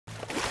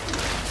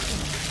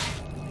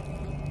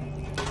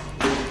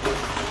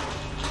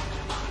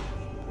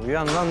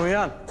Uyan lan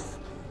uyan.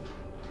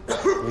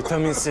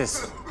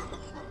 Vitaminsiz.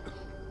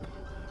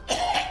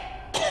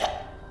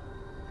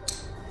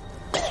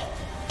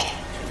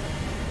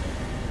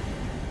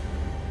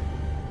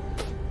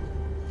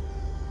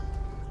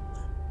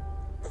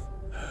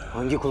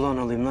 Hangi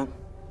kulağını alayım lan?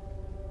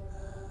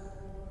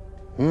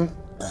 Hı?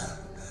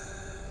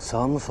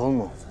 Sağ mı sol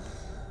mu?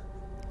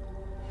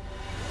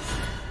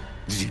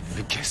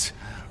 Dilini kes.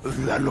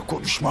 Ölülerle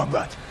konuşmam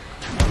ben.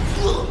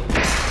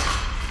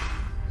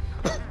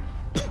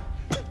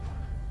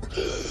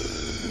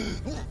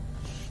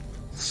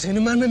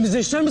 Senin Mermin bize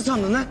işler mi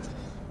sandın lan?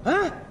 Ha?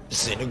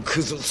 Senin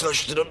kızıl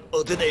saçların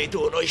adı neydi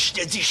ona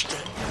işledi işte.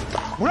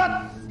 Murat!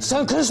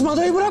 Sen karışma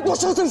adayı bırak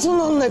boşaltın şunun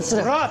alnını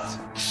hepsini. Murat!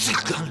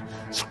 Sık lan!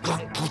 Sık lan!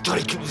 Kurtar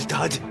ikimizi de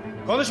hadi.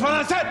 Konuşma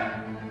lan sen!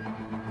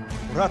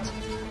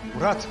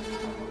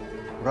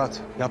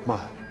 Murat yapma.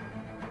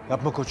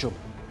 Yapma koçum.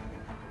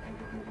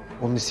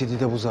 Onun istediği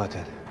de bu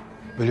zaten.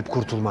 Ölüp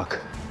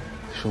kurtulmak.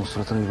 Şunun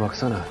suratına bir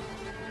baksana.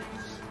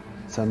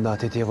 Sen daha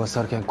tetiğe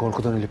basarken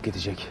korkudan ölüp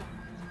gidecek.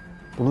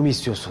 Bunu mu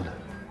istiyorsun?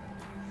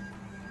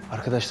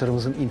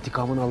 Arkadaşlarımızın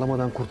intikamını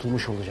alamadan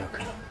kurtulmuş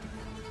olacak.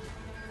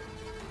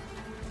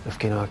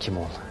 Öfkene hakim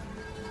ol.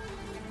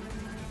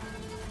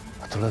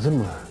 Hatırladın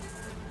mı?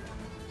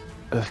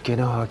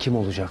 Öfkene hakim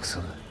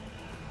olacaksın.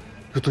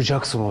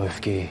 Yutacaksın o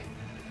öfkeyi.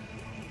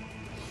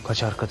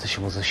 Kaç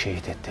arkadaşımızı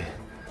şehit etti.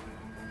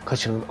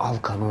 Kaçının al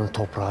kanını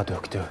toprağa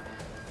döktü.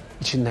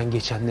 İçinden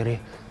geçenleri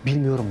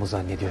bilmiyorum mu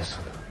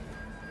zannediyorsun?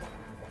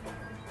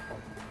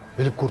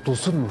 Ölüp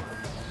kurtulsun mu?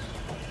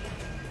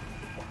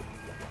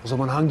 O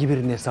zaman hangi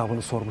birinin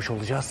hesabını sormuş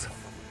olacağız?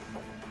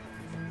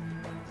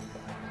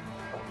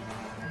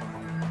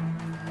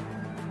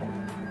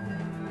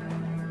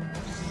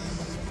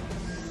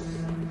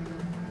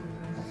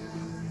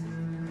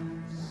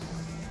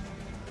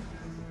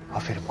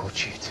 Aferin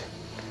koç yiğit.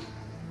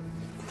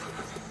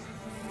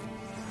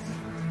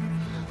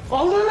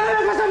 Aldığın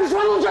her nefese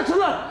pişman olacaksın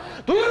lan!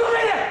 Duyuyor musun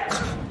beni?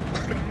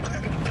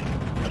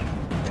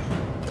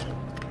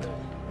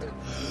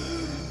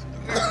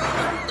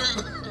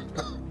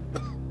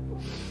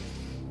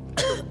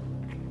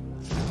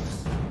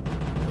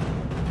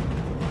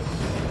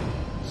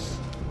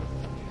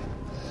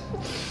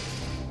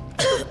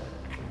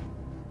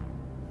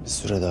 Bir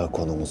süre daha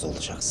konumuz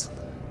olacaksın.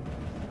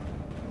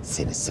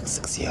 Seni sık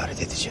sık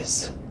ziyaret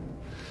edeceğiz.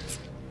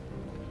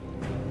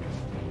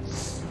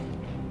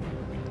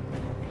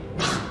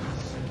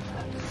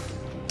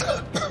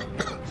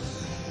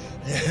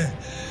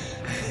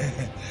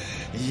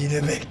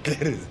 Yine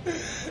bekleriz.